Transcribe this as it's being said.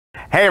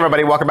Hey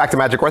everybody, welcome back to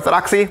Magic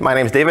Orthodoxy. My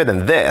name's David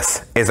and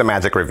this is a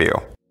Magic Review.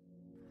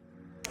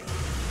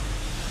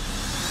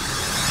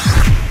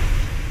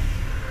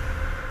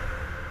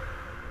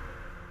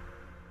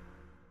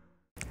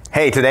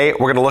 Hey, today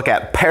we're gonna look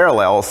at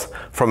parallels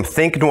from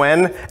Think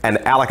Nguyen and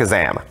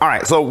Alakazam. All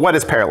right, so what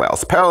is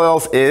Parallels?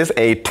 Parallels is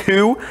a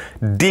 2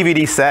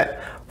 DVD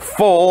set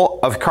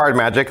full of card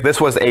magic. This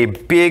was a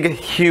big,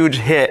 huge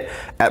hit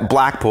at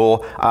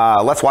Blackpool.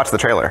 Let's watch the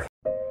trailer.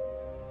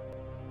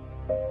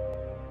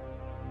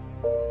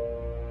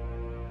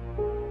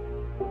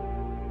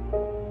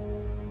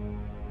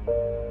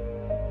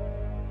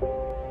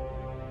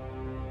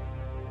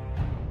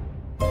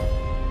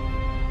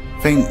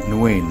 Think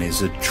Nguyen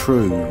is a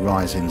true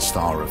rising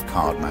star of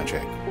card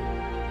magic.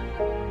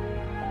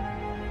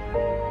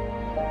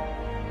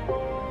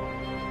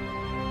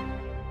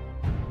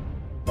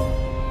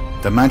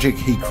 The magic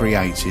he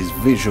creates is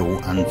visual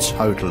and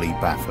totally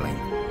baffling.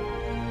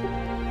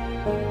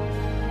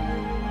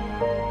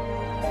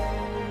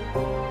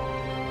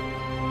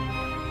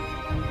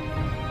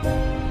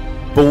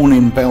 Born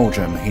in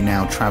Belgium, he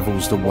now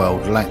travels the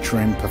world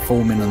lecturing,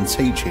 performing and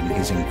teaching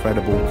his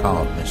incredible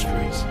card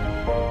mysteries.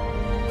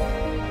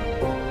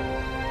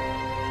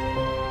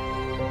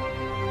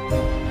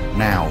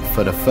 Now,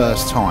 for the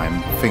first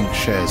time, Think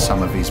shares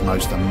some of his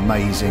most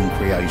amazing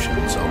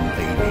creations on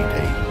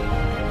DVD.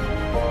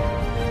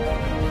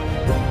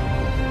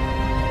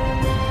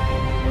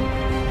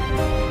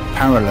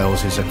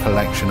 Parallels is a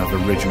collection of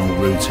original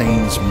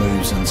routines,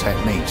 moves and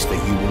techniques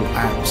that you will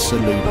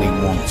absolutely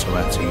want to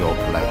add to your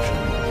collection.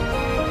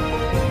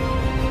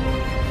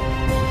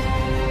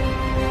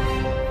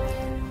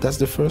 That's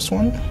the first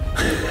one.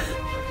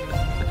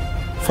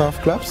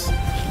 5 clubs.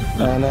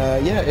 And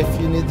yeah, if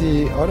you need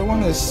the other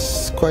one,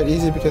 it's quite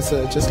easy because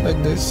just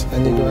like this,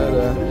 and you go at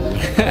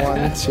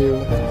 1,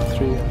 2,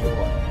 3, and 4.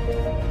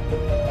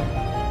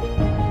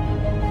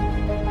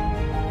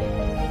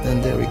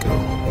 And there we go.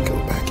 We go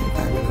back in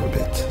time a little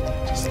bit,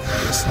 just like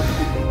this.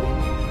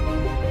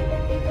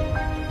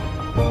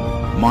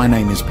 My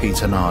name is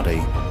Peter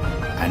Nardi,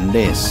 and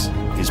this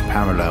is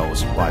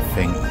Parallels by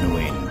Think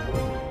Nguyen.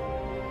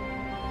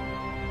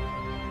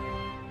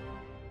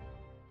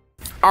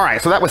 All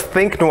right, so that was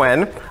Think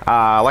Nguyen.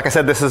 Like I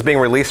said, this is being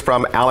released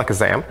from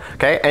Alakazam,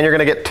 okay? And you're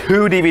gonna get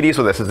 2 DVDs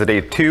with this. This is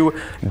a 2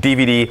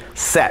 DVD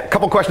set.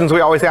 Couple questions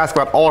we always ask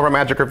about all of our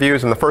magic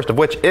reviews, and the first of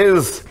which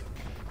is,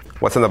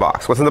 what's in the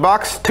box? What's in the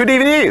box? 2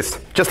 DVDs,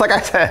 just like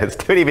I said, it's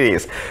 2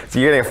 DVDs. So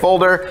you're getting a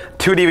folder,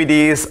 2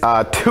 DVDs,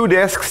 2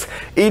 discs.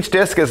 Each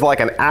disc is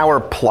like an hour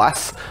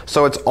plus,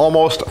 so it's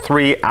almost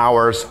 3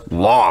 hours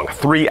long.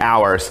 3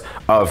 hours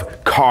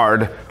of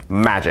card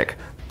magic.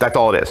 That's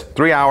all it is.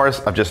 3 hours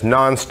of just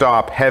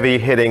non-stop,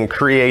 heavy-hitting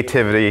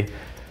creativity,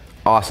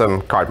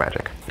 awesome card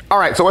magic. All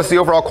right, so what's the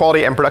overall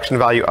quality and production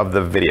value of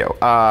the video?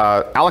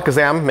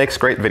 Alakazam makes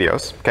great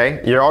videos,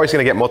 okay? You're always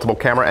gonna get multiple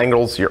camera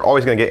angles. You're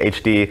always gonna get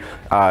HD.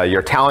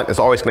 Your talent is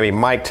always gonna be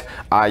mic'd.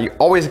 You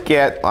always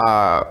get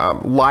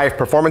live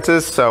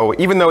performances. So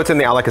even though it's in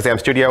the Alakazam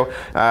studio,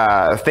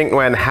 Think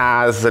Nguyen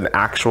has an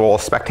actual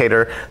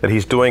spectator that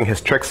he's doing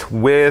his tricks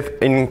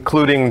with,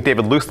 including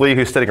David Loosely,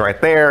 who's sitting right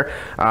there.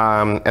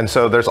 And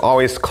so there's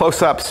always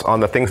close-ups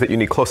on the things that you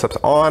need close-ups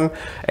on.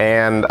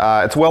 And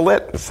it's well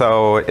lit,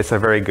 so it's a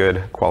very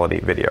good quality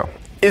video.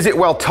 Is it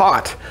well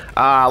taught?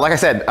 Like I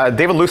said,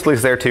 David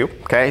Loosely's there too,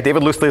 okay?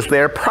 David Loosely's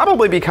there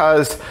probably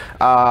because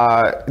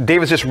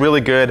David's just really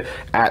good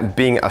at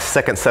being a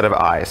second set of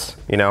eyes.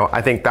 You know,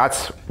 I think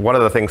that's one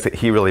of the things that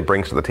he really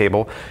brings to the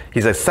table.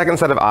 He's a second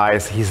set of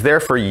eyes. He's there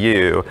for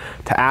you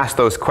to ask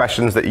those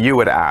questions that you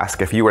would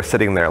ask if you were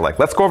sitting there like,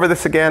 let's go over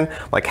this again.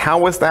 Like, how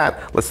was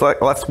that? Let's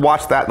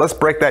watch that. Let's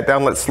break that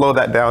down. Let's slow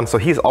that down. So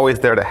he's always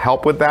there to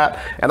help with that.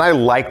 And I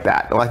like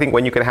that. And I think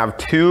when you can have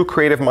 2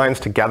 creative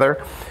minds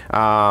together,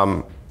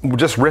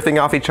 just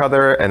riffing off each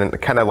other and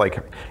kind of like,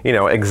 you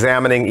know,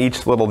 examining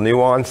each little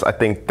nuance, I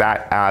think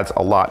that adds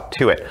a lot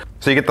to it.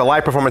 So you get the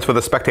live performance with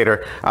a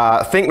spectator.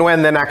 Think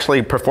Nguyen then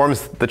actually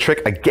performs the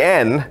trick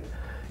again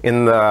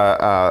in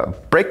the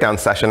breakdown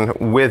session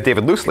with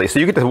David Loosely. So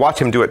you get to watch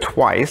him do it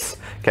twice,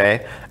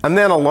 okay? And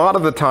then a lot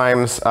of the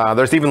times,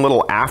 there's even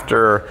little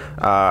after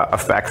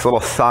effects, little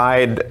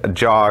side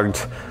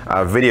jogged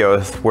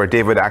videos where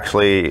David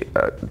actually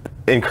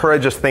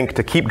encourages Think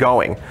to keep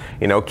going,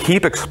 you know,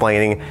 keep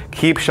explaining,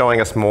 keep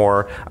showing us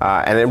more,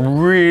 and then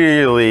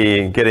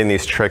really getting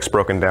these tricks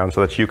broken down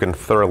so that you can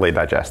thoroughly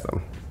digest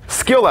them.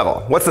 Skill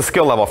level, what's the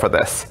skill level for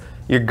this?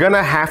 You're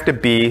gonna have to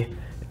be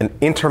an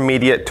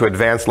intermediate to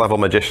advanced level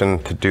magician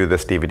to do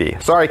this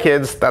DVD. Sorry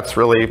kids, that's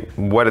really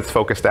what it's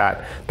focused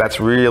at. That's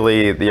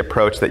really the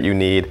approach that you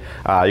need.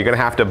 You're gonna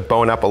have to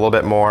bone up a little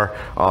bit more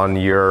on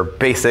your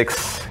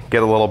basics,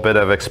 get a little bit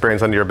of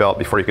experience under your belt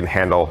before you can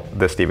handle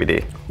this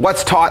DVD.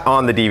 What's taught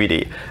on the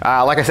DVD?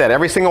 Like I said,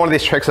 every single one of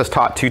these tricks is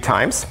taught 2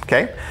 times,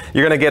 okay?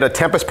 You're gonna get a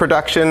Tempest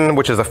production,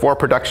 which is a 4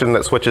 production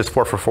that switches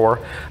 4 for 4.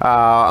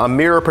 A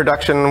mirror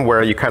production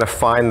where you kind of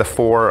find the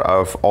 4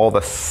 of all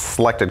the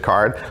selected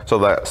card. So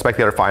the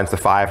spectator finds the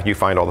 5, you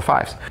find all the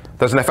 5s.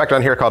 There's an effect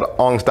on here called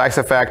Ong's Dice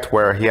Effect,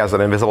 where he has an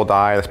invisible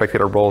die and the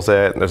spectator rolls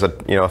it, and there's a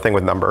thing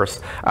with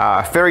numbers.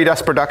 Fairy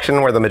Dust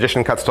Production, where the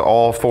magician cuts to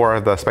all 4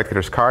 of the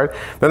spectator's card.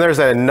 Then there's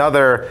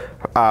another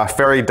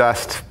Fairy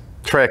Dust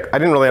trick. I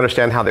didn't really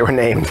understand how they were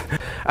named,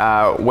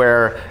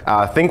 where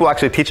Think will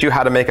actually teach you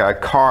how to make a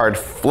card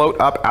float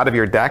up out of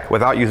your deck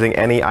without using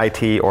any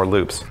IT or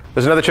loops.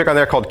 There's another trick on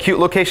there called Cute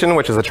Location,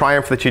 which is a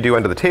triumph that you do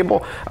under the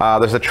table.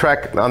 There's a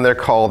trick on there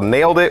called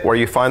Nailed It, where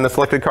you find the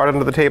selected card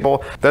under the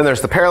table. Then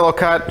there's the Parallel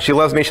Cut, She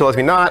Loves Me, She Loves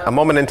Me Not, A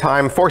Moment in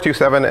Time,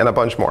 427, and a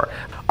bunch more.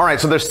 All right,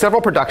 so there's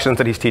several productions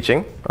that he's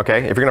teaching,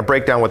 okay? If you're gonna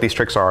break down what these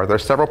tricks are,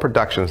 there's several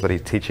productions that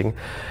he's teaching.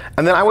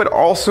 And then I would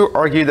also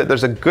argue that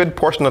there's a good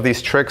portion of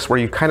these tricks where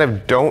you kind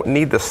of don't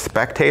need the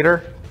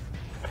spectator.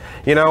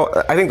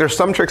 I think there's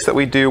some tricks that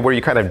we do where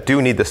you kind of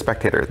do need the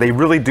spectator. They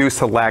really do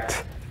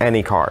select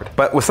any card.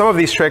 But with some of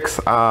these tricks,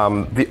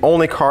 the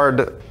only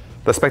card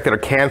the spectator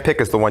can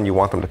pick is the one you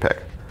want them to pick.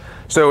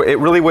 So it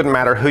really wouldn't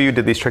matter who you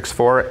did these tricks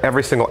for,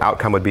 every single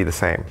outcome would be the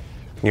same.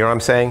 You know what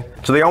I'm saying?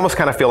 So they almost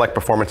kind of feel like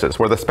performances,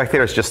 where the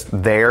spectator's just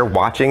there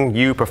watching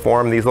you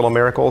perform these little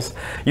miracles.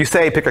 You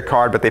say pick a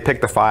card, but they pick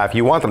the 5.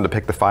 You want them to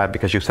pick the 5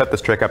 because you set this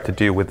trick up to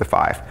do with the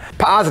 5.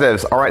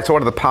 Positives. All right, so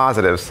what are the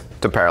positives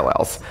to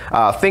parallels?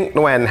 Think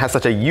Nguyen has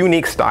such a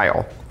unique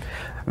style.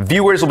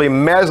 Viewers will be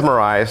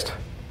mesmerized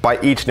by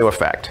each new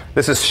effect.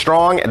 This is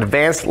strong,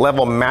 advanced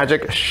level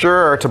magic,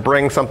 sure to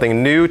bring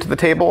something new to the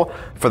table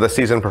for the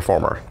seasoned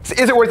performer.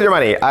 Is it worth your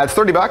money? It's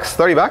 30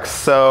 bucks.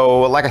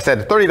 So like I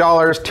said,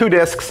 $30, 2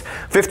 discs,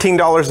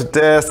 $15 a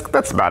disc.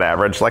 That's about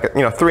average. Like,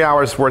 3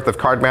 hours worth of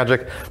card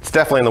magic. It's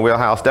definitely in the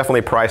wheelhouse,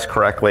 definitely priced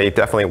correctly,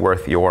 definitely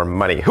worth your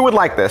money. Who would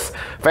like this?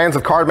 Fans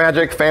of card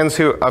magic,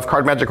 of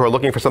card magic who are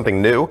looking for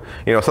something new,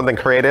 something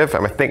creative.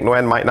 I think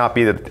Nguyen might not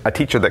be a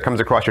teacher that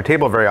comes across your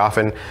table very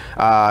often.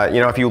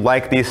 If you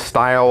like these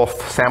style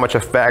sandwich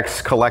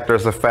effects,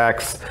 collector's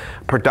effects,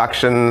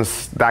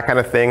 productions, that kind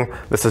of thing,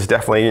 this is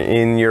definitely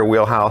in your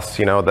wheelhouse.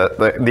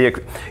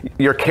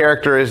 Your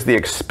character is the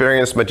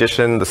experienced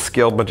magician, the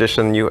skilled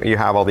magician. You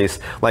have all these,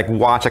 like,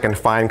 watch, I can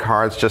find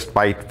cards just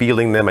by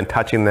feeling them and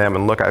touching them,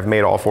 and look, I've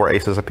made all 4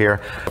 aces appear.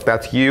 If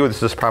that's you,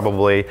 this is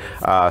probably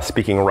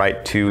speaking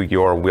right to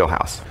your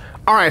wheelhouse.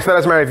 All right, so that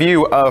is my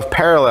review of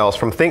Parallels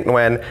from Think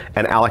Nguyen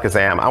and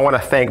Alakazam. I want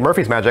to thank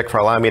Murphy's Magic for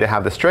allowing me to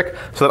have this trick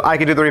so that I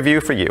could do the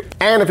review for you.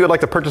 And if you would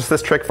like to purchase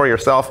this trick for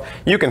yourself,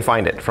 you can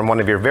find it from one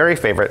of your very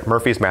favorite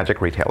Murphy's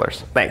Magic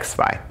retailers. Thanks,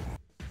 bye.